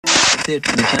it.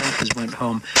 The Yankees went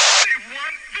home. They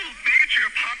want the major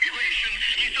populations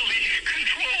easily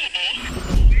controllable.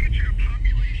 Major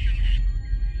populations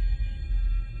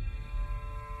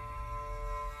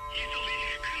easily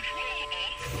controllable.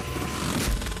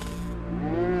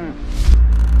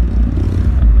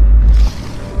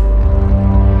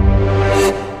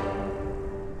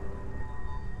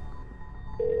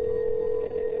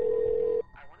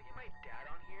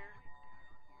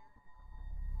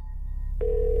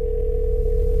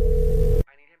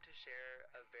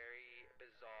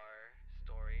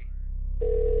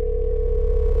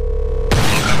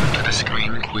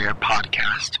 Queer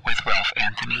podcast with Ralph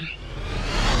Anthony.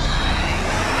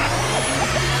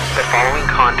 The following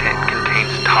content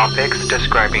contains topics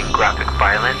describing graphic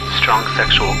violence, strong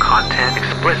sexual content,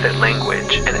 explicit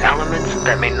language, and elements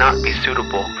that may not be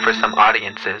suitable for some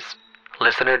audiences.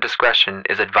 Listener discretion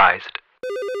is advised.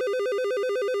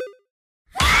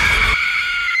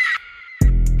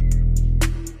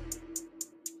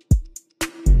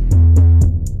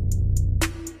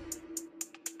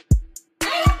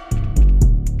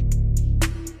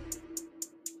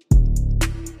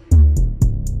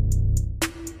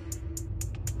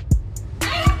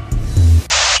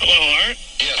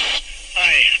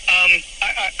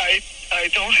 I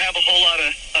don't have a whole lot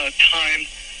of time.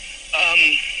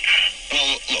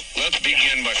 Well, look, let's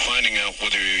begin by finding out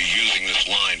whether you're using this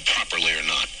line properly or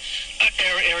not.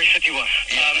 Area 51.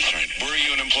 Yeah, that's right. Were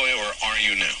you an employee or are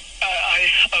you now?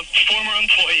 A former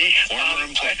employee. Former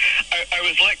employee. I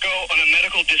was let go on a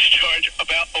medical discharge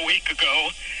about a week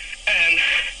ago, and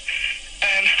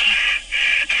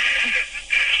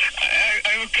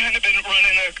I've kind of been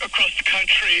running across the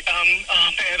country. Oh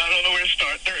man, I don't know where to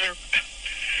start. They're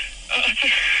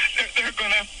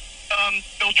gonna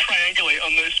they'll triangulate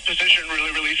on this position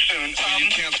really soon. So you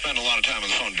can't spend a lot of time on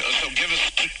the phone. So give us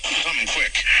something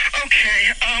quick.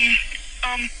 Okay.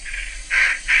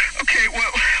 Okay.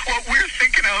 What we're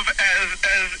thinking of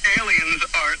as aliens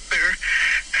are they're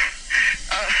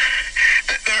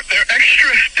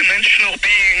extra dimensional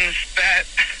beings that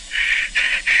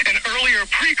an earlier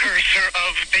precursor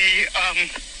of the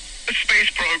space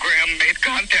program made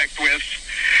contact with.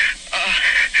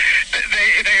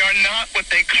 They are not what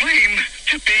they claim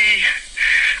to be.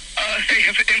 They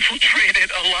have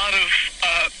infiltrated a lot of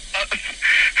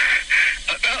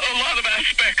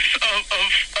aspects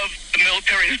of the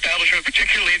military establishment,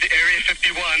 particularly the Area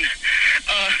 51.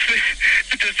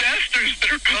 The disasters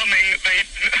that are coming,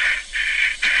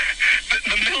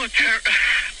 the military,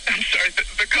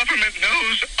 the government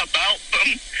knows about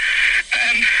them,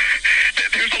 and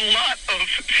there's a lot of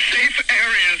safe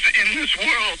areas in this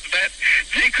world that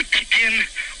they could begin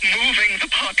moving the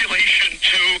population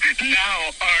to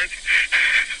now aren't.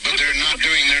 But they're not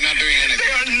doing anything.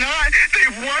 They are not. They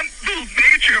want the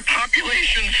major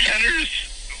population centers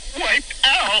wiped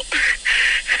out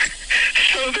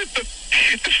so that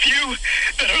the few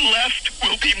that are left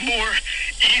will be more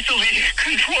easily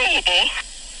controllable.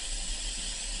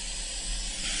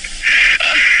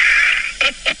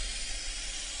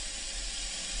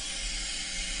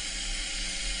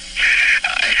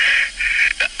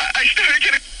 I started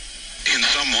getting... In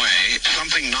some way,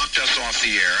 something knocked us off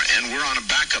the air, and we're on a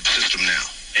backup system now.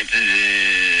 Is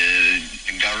it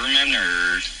the government,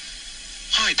 or...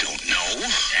 I don't know.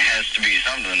 It has to be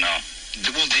something, though.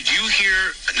 Well, did you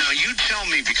hear... Now, you tell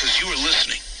me, because you were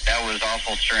listening. That was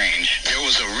awful strange. There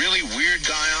was a really weird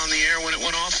guy on the air when it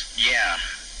went off? Yeah.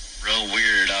 Real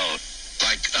weird out.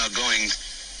 Like, going...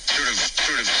 Sort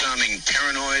of sounding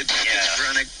paranoid,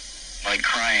 schizophrenic. Like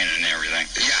crying and everything.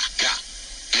 Yeah.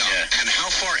 And how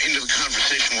far into the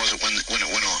conversation was it when it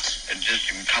went off?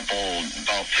 Just a couple,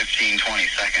 about 15, 20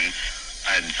 seconds,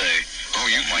 I'd say. Oh,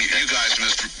 you guys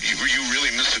missed. You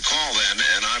really missed a call then,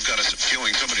 and I've got a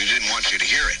feeling somebody didn't want you to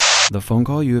hear it. The phone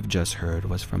call you have just heard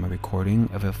was from a recording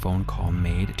of a phone call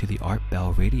made to the Art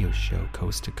Bell radio show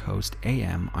Coast to Coast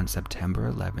AM on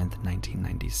September 11th,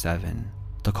 1997.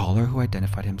 The caller, who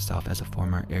identified himself as a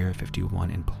former Area 51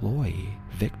 employee,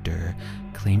 Victor,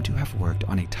 claimed to have worked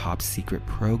on a top-secret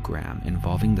program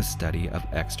involving the study of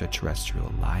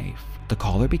extraterrestrial life. The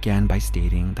caller began by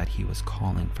stating that he was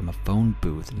calling from a phone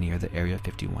booth near the Area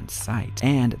 51 site,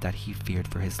 and that he feared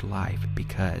for his life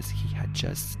because he had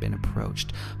just been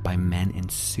approached by men in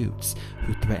suits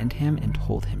who threatened him and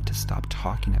told him to stop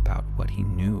talking about what he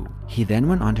knew. He then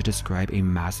went on to describe a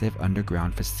massive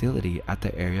underground facility at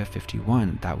the Area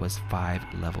 51 that was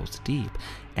 5 levels deep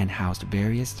and housed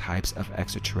various types of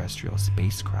extraterrestrial space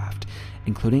spacecraft,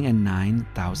 including a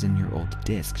 9,000-year-old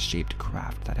disc-shaped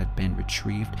craft that had been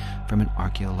retrieved from an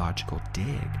archaeological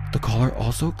dig. The caller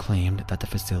also claimed that the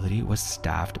facility was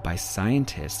staffed by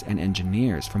scientists and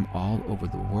engineers from all over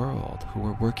the world who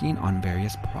were working on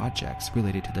various projects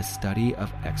related to the study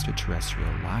of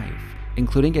extraterrestrial life,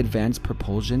 including advanced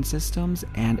propulsion systems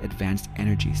and advanced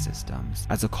energy systems.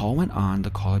 As the call went on, the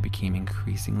caller became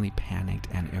increasingly panicked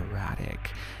and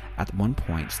erratic, at one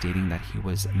point stating that he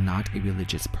was not a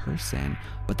religious person,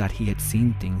 but that he had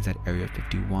seen things at Area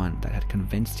 51 that had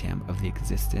convinced him of the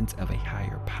existence of a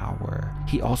higher power.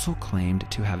 He also claimed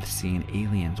to have seen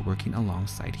aliens working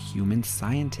alongside human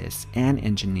scientists and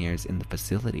engineers in the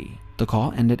facility. The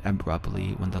call ended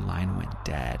abruptly when the line went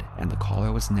dead, and the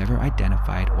caller was never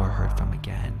identified or heard from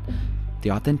again. The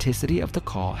authenticity of the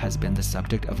call has been the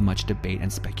subject of much debate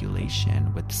and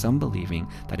speculation, with some believing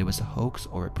that it was a hoax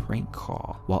or a prank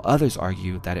call, while others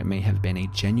argue that it may have been a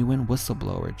genuine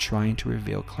whistleblower trying to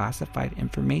reveal classified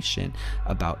information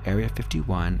about Area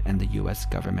 51 and the US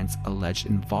government's alleged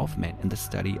involvement in the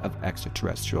study of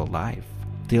extraterrestrial life.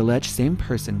 The alleged same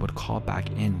person would call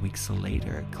back in weeks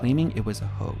later, claiming it was a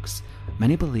hoax.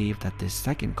 Many believe that this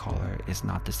second caller is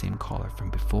not the same caller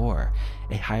from before,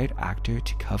 a hired actor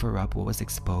to cover up what was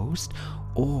exposed,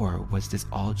 or was this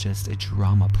all just a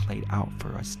drama played out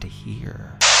for us to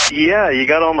hear? Yeah, you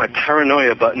got all my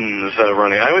paranoia buttons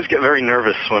running. I always get very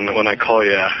nervous when I call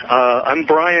you. I'm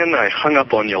Brian. I hung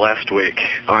up on you last week.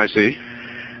 Oh, I see.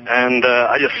 And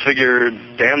I just figured,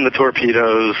 damn the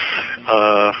torpedoes.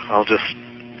 I'll just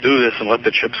do this and let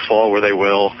the chips fall where they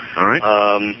will. All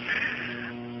right.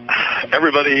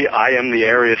 Everybody, I am the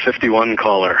Area 51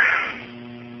 caller.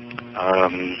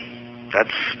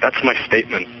 That's my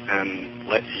statement, and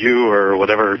let you or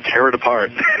whatever tear it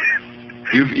apart.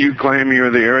 You claim you're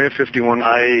the Area 51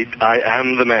 caller? I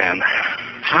am the man.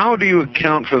 How do you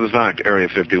account for the fact, Area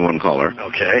 51 caller,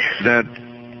 Okay. that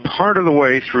part of the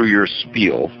way through your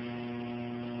spiel,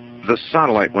 the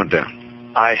satellite went down?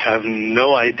 I have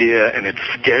no idea, and it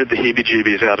scared the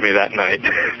heebie-jeebies out of me that night.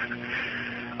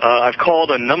 I've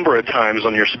called a number of times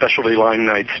on your specialty line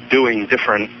nights doing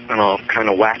different, kind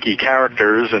of wacky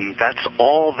characters, and that's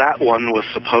all that one was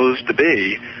supposed to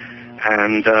be.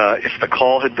 And if the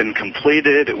call had been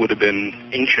completed, it would have been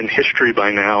ancient history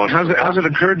by now. Has it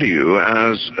occurred to you,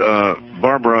 as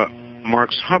Barbara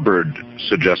Marx Hubbard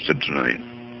suggested tonight,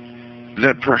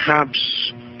 that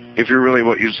perhaps, if you're really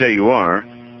what you say you are,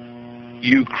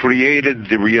 you created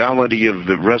the reality of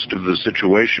the rest of the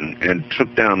situation and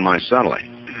took down my satellite?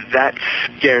 That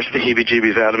scares the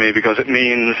heebie-jeebies out of me, because it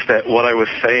means that what I was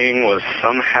saying was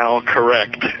somehow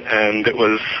correct, and it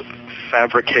was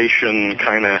fabrication,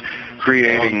 kind of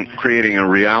creating a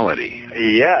reality.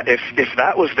 Yeah, if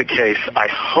that was the case, I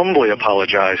humbly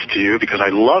apologize to you, because I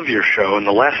love your show, and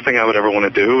the last thing I would ever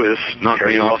want to do is knock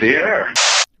me off the air.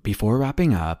 Before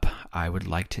wrapping up, I would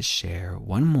like to share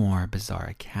one more bizarre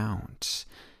account.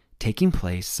 Taking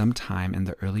place sometime in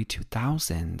the early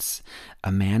 2000s,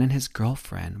 a man and his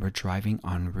girlfriend were driving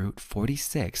on Route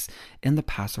 46 in the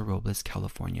Paso Robles,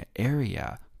 California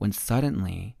area when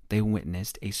suddenly they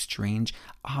witnessed a strange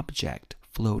object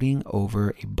floating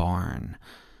over a barn.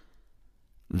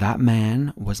 That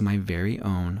man was my very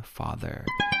own father.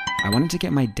 I wanted to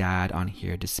get my dad on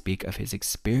here to speak of his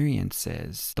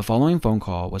experiences. The following phone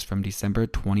call was from December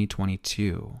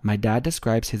 2022. My dad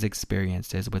describes his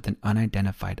experiences with an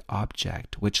unidentified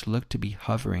object which looked to be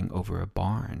hovering over a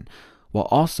barn, while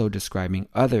also describing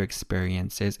other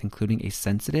experiences including a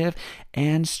sensitive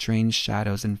and strange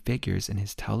shadows and figures in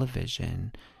his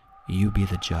television. You be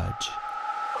the judge.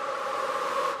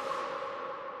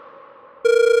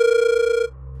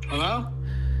 Hello?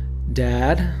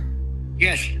 Dad?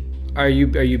 Yes. Are you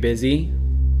busy?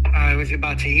 I was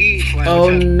about to eat. Oh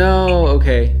no,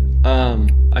 okay.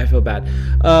 I feel bad.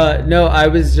 No, I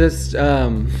was just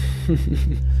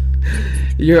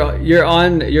you're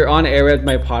on air with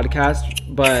my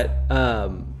podcast, but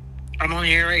I'm on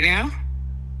the air right now?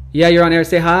 Yeah, you're on air.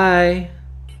 Say hi.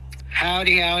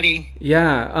 Howdy.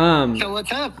 Yeah, So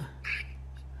what's up?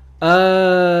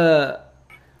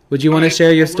 would you want to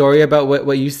share your story about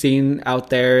what you've seen out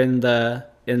there in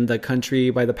the country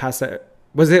by the Paso?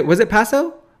 Was it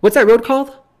Paso? What's that road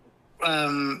called?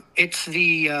 It's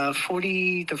the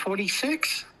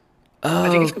 46. Oh. I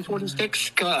think it's the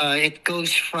 46. It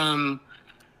goes from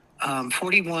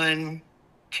 41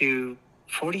 to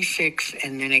 46,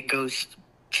 and then it goes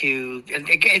to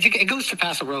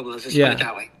Paso Robles. Let's put it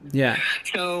that way. Yeah.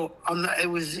 So it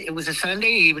was a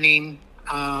Sunday evening.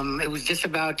 It was just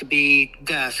about to be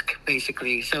dusk,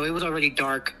 basically. So it was already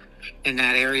dark in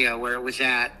that area where it was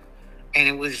at. and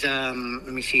it was let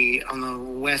me see, on the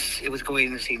west. It was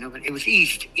going, let's see, no, but it was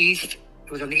east.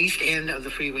 It was on the east end of the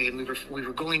freeway, and we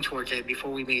were going towards it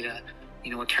before we made a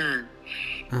turn.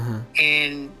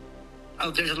 And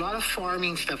there's a lot of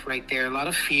farming stuff right there, a lot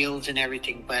of fields and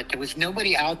everything, but there was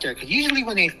nobody out there, because usually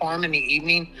when they farm in the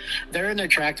evening, they're in their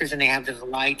tractors and they have the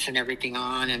lights and everything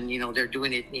on, and they're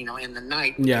doing it in the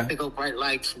night. Yeah. Big old bright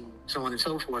lights and so on and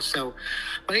so forth. So,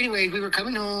 but anyway, we were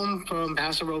coming home from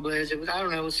Paso Robles. It was, I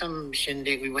don't know, some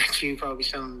shindig we went to, probably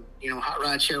some hot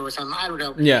rod show or something, I don't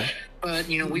know. Yeah. But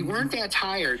we weren't that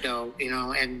tired though,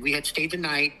 and we had stayed the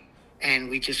night.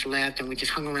 And we just left, and we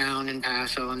just hung around in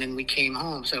Paso, and then we came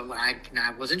home. So I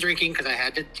wasn't drinking because I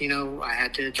had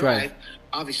to drive,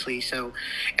 obviously. So,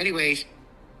 anyways,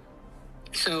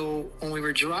 so when we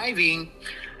were driving,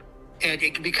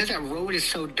 because that road is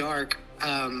so dark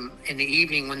in the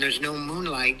evening when there's no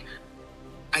moonlight,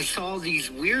 I saw these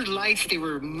weird lights. They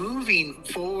were moving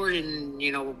forward and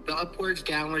upwards,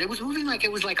 downward. It was moving like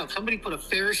it was like somebody put a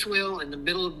Ferris wheel in the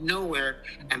middle of nowhere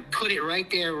and put it right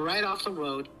there, right off the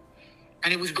road.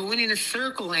 And it was going in a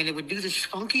circle, and it would do this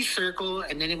funky circle,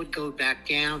 and then it would go back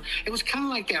down. It was kind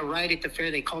of like that ride at the fair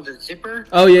they called a zipper.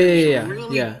 Oh, yeah.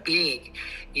 Really big,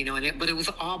 but it was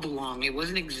oblong. It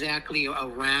wasn't exactly a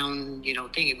round,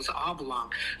 thing. It was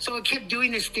oblong. So it kept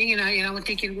doing this thing, and I was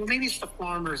thinking, well, maybe it's the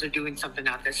farmers are doing something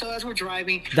out there. So as we're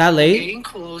driving, that late, getting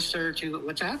closer to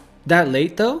what's that? That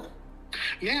late though?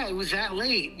 Yeah, it was that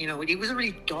late. It was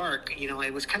already dark.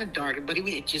 It was kind of dark, but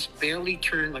it just barely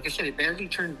turned. Like I said, it barely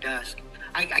turned dusk.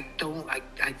 I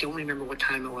don't remember what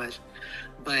time it was,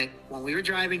 but when we were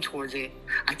driving towards it,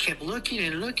 I kept looking,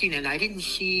 and I didn't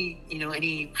see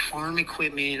any farm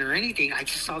equipment or anything. I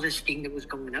just saw this thing that was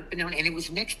going up and down, and it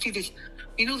was next to this,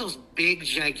 those big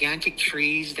gigantic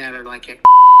trees that are like a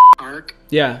park.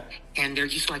 Yeah. And they're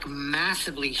just like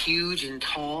massively huge and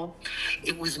tall.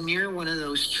 It was near one of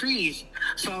those trees.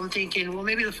 So I'm thinking, well,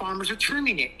 maybe the farmers are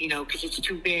trimming it, because it's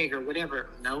too big or whatever.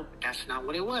 Nope, that's not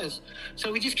what it was.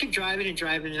 So we just kept driving,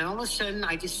 and all of a sudden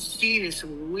I just see this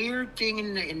weird thing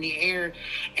in the air,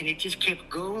 and it just kept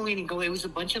going and going. It was a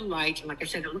bunch of lights, and like I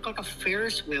said, it looked like a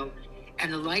Ferris wheel.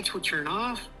 And the lights would turn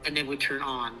off, and they would turn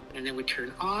on, and they would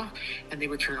turn off, and they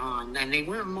would turn on. And they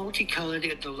weren't multicolored.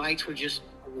 The lights were just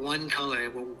one color. They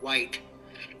were white,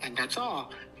 and that's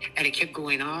all. And it kept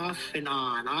going off and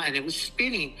on, and it was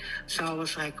spinning. So I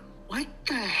was like, what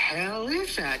the hell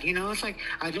is that? It's like,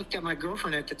 I looked at my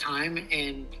girlfriend at the time,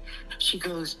 and she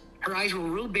goes, her eyes were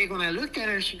real big when I looked at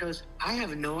her. She goes, I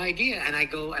have no idea. And I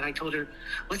told her,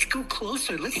 let's go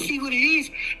closer. Let's see what it is.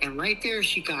 And right there,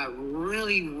 she got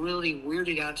really, really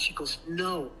weirded out. She goes,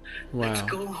 no, let's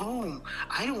go home.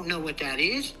 I don't know what that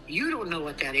is. You don't know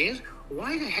what that is.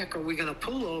 Why the heck are we going to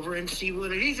pull over and see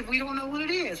what it is if we don't know what it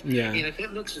is? Yeah. And if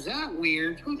it looks that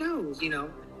weird, who knows,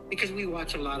 because we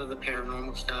watch a lot of the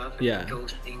paranormal stuff and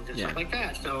ghost things and stuff like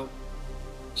that. So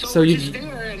we're just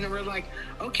there, and we're like,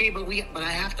 okay, but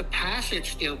I have to pass it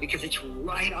still because it's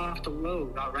right off the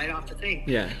road, right off the thing.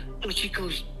 Yeah. So she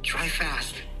goes, drive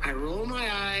fast. I roll my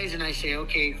eyes and I say,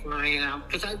 okay, fine,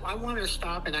 because I want her to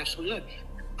stop and actually look.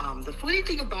 The funny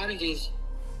thing about it is,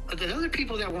 the other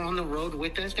people that were on the road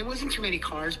with us, there wasn't too many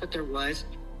cars, but there was.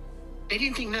 They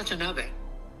didn't think nothing of it.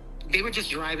 They were just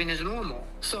driving as normal.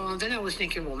 So then I was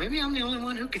thinking, well, maybe I'm the only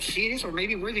one who could see this, or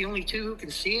maybe we're the only two who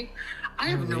can see it. I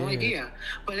have no idea.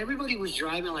 But everybody was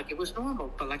driving like it was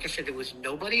normal. But like I said, there was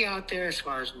nobody out there as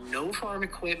far as no farm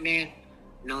equipment,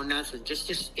 no nothing. Just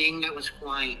this thing that was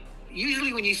flying.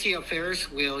 Usually when you see a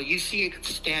Ferris wheel, you see it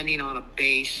standing on a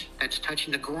base that's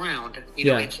touching the ground.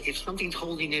 It's something's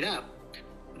holding it up.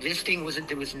 This thing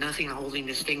there was nothing holding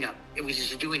this thing up. It was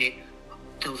just doing it,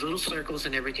 those little circles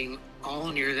and everything, all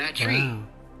near that tree. Wow.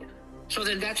 So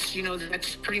then that's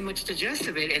pretty much the gist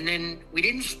of it. And then we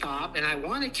didn't stop, and I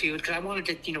wanted to, because I wanted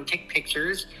to, take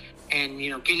pictures and,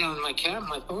 get on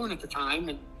my phone at the time.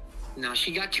 And no,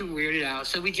 she got too weirded out.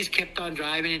 So we just kept on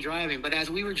driving and driving. But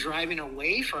as we were driving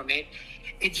away from it,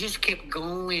 it just kept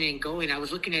going and going. I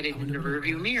was looking at it in the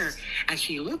rearview mirror, and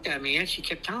she looked at me, and she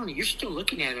kept telling me, you're still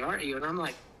looking at it, aren't you? And I'm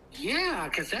like, yeah,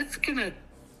 because it's gonna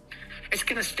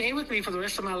stay with me for the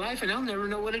rest of my life, and I'll never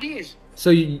know what it is.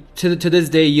 So to this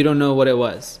day, you don't know what it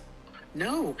was?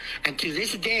 No, and to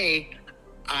this day,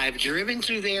 I've driven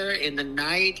through there in the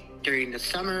night, during the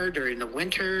summer, during the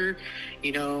winter,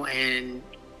 and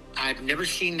I've never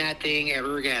seen that thing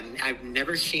ever again. I've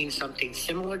never seen something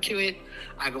similar to it.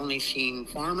 I've only seen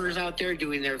farmers out there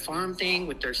doing their farm thing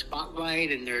with their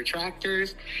spotlight and their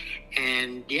tractors.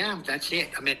 And yeah, that's it.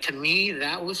 I mean, to me,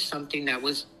 that was something that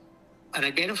was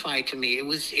unidentified to me. It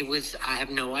was. I have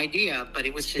no idea, but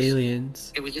it was just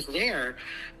aliens. It was just there.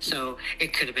 So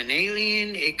it could have been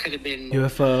alien. It could have been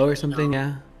UFO or something.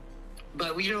 Yeah.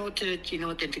 But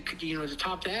to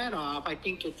top that off, I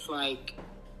think it's like,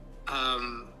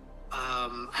 I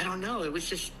don't know.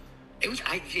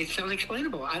 It's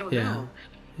unexplainable. I don't know.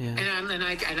 Yeah. And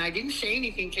I didn't say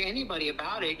anything to anybody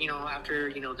about it.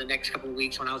 After the next couple of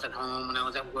weeks when I was at home, when I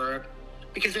was at work,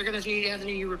 because they're gonna say,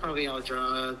 Anthony, you were probably all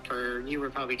drunk, or you were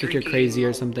probably like drinking, you're crazy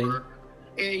or something.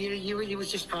 You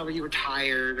was just probably you were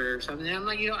tired or something. And I'm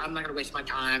like, I'm not gonna waste my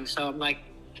time. So I'm like,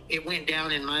 it went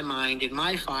down in my mind, in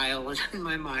my file was in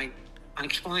my mind,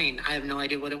 unexplained. I have no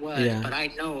idea what it was, but I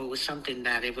know it was something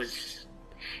that it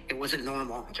wasn't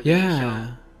normal to me.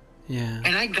 So. Yeah.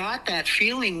 And I got that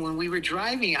feeling when we were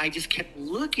driving. I just kept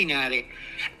looking at it,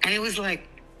 and it was like,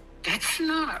 it's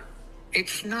not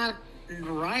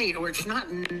right, or it's not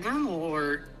normal,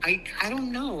 or I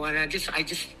don't know. And I just,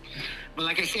 but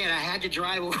like I said, I had to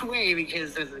drive away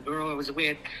because the girl I was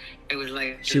with, it was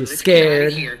like, she was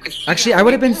scared. Actually, I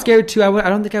would have been scared too. I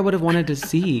don't think I would have wanted to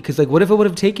see, because like, what if it would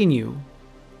have taken you?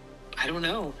 I don't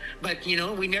know, but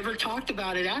we never talked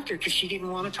about it after, because she didn't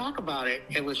want to talk about it.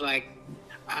 It was like,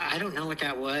 I don't know what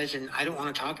that was, and I don't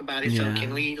want to talk about it. So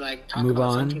can we talk move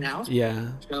about on? Something else?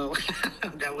 Yeah. So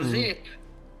that was it.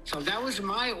 So that was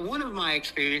one of my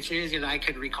experiences that I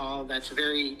could recall. That's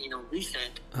very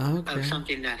recent of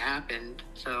something that happened.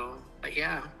 So, but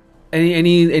yeah.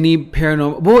 Any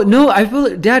paranormal? Well, no, I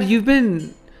feel, Dad, you've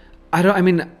been. I don't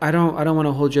want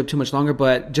to hold you up too much longer,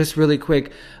 but just really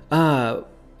quick.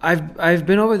 I've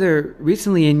been over there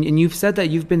recently, and you've said that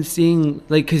you've been seeing,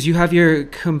 like, because you have your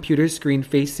computer screen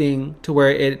facing to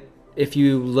where if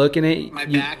you look in it,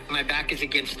 my back is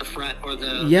against the front or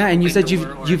the and you said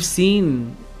you've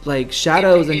seen like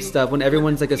shadows and stuff when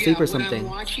everyone's like asleep or something.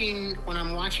 When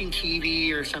I'm watching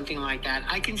TV or something like that,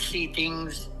 I can see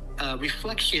things.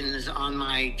 Reflections on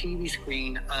my TV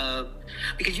screen,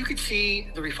 because you could see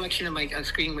the reflection of my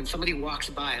screen when somebody walks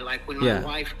by, like when my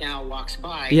wife now walks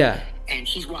by, and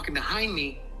she's walking behind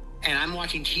me, and I'm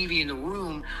watching TV in the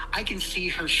room, I can see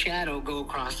her shadow go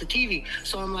across the TV.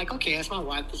 So I'm like, okay, that's my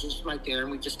wife. This is right there, and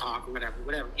we just talk or whatever.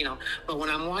 But when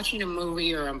I'm watching a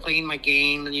movie or I'm playing my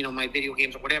game, my video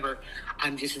games or whatever,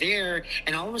 I'm just there,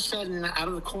 and all of a sudden, out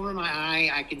of the corner of my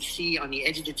eye, I can see on the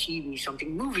edge of the TV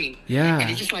something moving. Yeah. And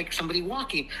it's just like somebody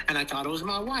walking, and I thought it was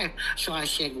my wife. So I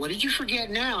said, what did you forget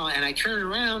now? And I turned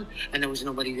around, and there was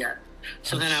nobody there.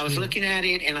 So then I was looking at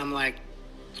it, and I'm like,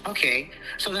 okay.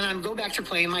 So then I go back to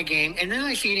playing my game, and then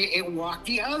I see it walk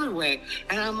the other way,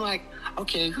 and I'm like,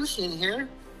 okay, who's in here?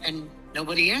 And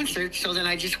nobody answered. So then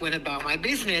I just went about my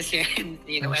business, and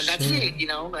and that's it.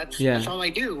 That's all I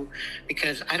do,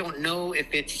 because I don't know if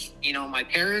it's my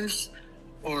parents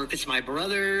or if it's my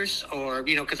brothers, or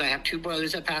because I have two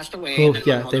brothers that passed away. Oh,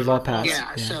 yeah, they've all passed.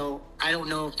 Yeah, so I don't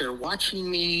know if they're watching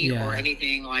me or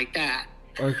anything like that.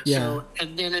 So,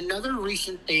 and then another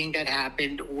recent thing that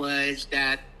happened was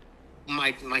that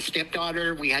my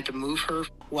stepdaughter, we had to move her.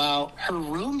 Well, her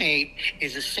roommate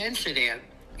is a sensitive,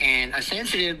 and a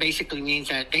sensitive basically means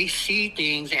that they see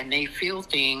things and they feel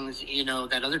things,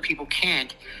 that other people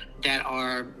can't, that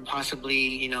are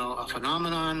possibly, a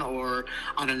phenomenon or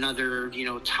on another,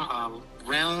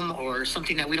 realm or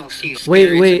something that we don't see.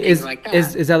 Wait, is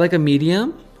that like a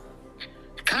medium?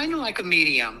 Kind of like a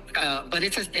medium, but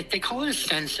they call it a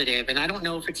sensitive, and I don't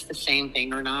know if it's the same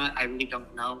thing or not. I really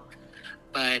don't know.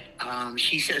 But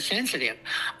she's a sensitive.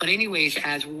 But anyways,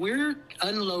 as we're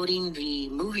unloading the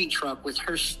moving truck with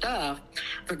her stuff,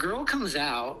 the girl comes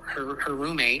out, her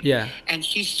roommate, and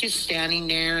she's just standing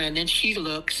there, and then she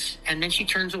looks, and then she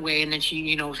turns away, and then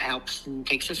she, helps and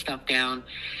takes the stuff down,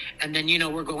 and then,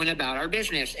 we're going about our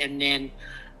business. And then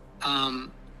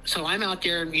so I'm out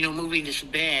there, moving this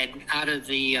bed out of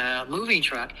the moving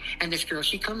truck, and this girl,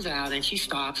 she comes out and she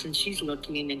stops and she's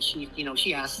looking, and she,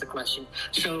 she asks the question,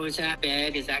 so is that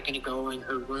bed, is that going to go in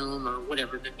her room or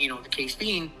whatever, the case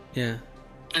being? Yeah.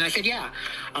 And I said, yeah.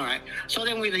 All right. So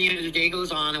then the day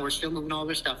goes on, and we're still moving all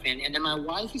their stuff in. And then my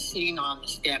wife is sitting on the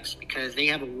steps because they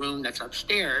have a room that's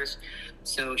upstairs.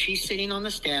 So she's sitting on the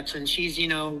steps, and she's,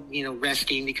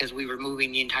 resting because we were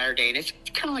moving the entire day. And it's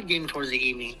kind of like getting towards the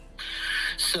evening.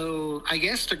 So I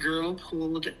guess the girl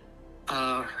pulled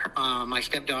my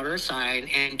stepdaughter aside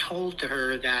and told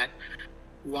her that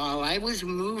while I was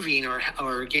moving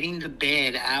or getting the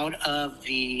bed out of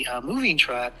the moving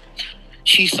truck,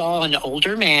 she saw an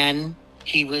older man.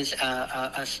 He was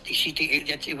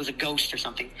it was a ghost or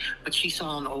something, but she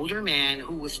saw an older man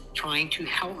who was trying to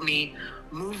help me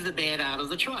move the bed out of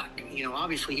the truck.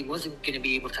 Obviously he wasn't going to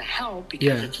be able to help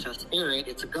because it's a spirit,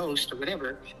 it's a ghost or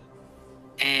whatever.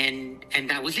 And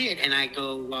that was it. And I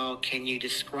go, well, can you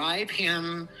describe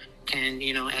him?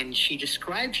 And she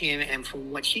described him, and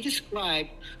from what she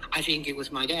described, I think it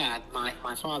was my dad,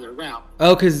 my father, Ralph.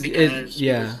 Oh, because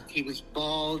he was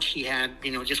bald. He had,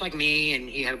 just like me, and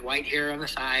he had white hair on the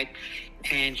side,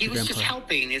 and he was just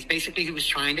helping. It's basically he was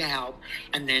trying to help,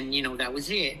 and then that was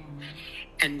it.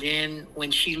 And then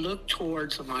when she looked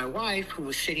towards my wife, who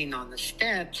was sitting on the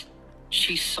steps,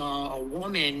 she saw a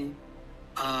woman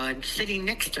sitting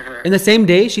next to her. In the same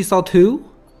day, she saw two?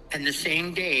 And the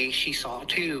same day, she saw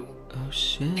two. Oh,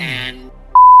 shit. And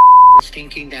was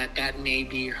thinking that may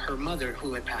be her mother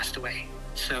who had passed away.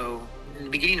 So in the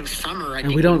beginning of summer, I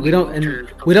think we don't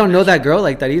know that girl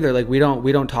like that either. Like we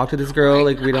don't talk to this girl.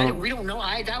 We don't know.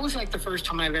 That was like the first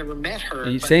time I've ever met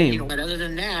her. Same. But other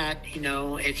than that,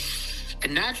 it's.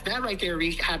 And that right there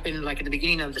happened like at the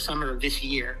beginning of the summer of this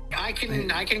year. I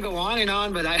can go on and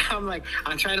on, but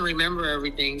I'm trying to remember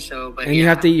everything. And you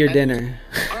have to eat your dinner.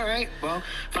 All right. Well,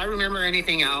 if I remember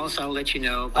anything else, I'll let you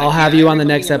know. But, I'll have you on the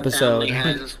next episode. Everybody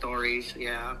has the stories.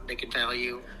 Yeah, they can tell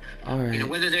you. All right.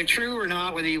 Whether they're true or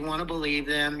not, whether you want to believe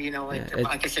them,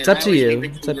 like I said, it's up to you.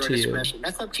 It's up to you.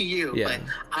 That's up to you. Yeah. But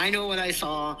I know what I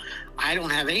saw. I don't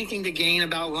have anything to gain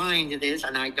about lying to this,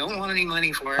 and I don't want any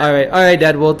money for it. All right,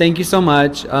 Dad. Well, thank you so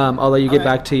much. I'll let you get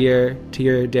back to your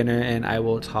dinner, and I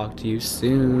will talk to you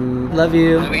soon. Love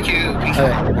you. Love you too. Peace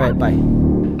all right. Bye.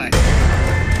 Bye.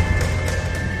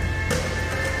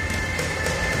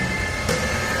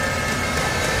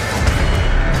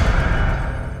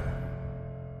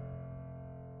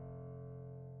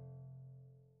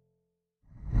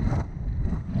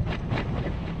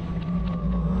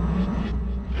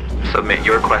 Submit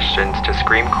your questions to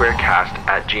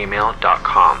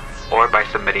screamqueercast@gmail.com or by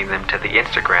submitting them to the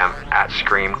Instagram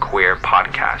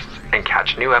 @ScreamQueerPodcasts, and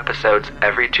catch new episodes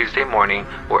every Tuesday morning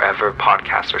wherever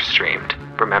podcasts are streamed.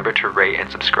 Remember to rate and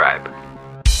subscribe.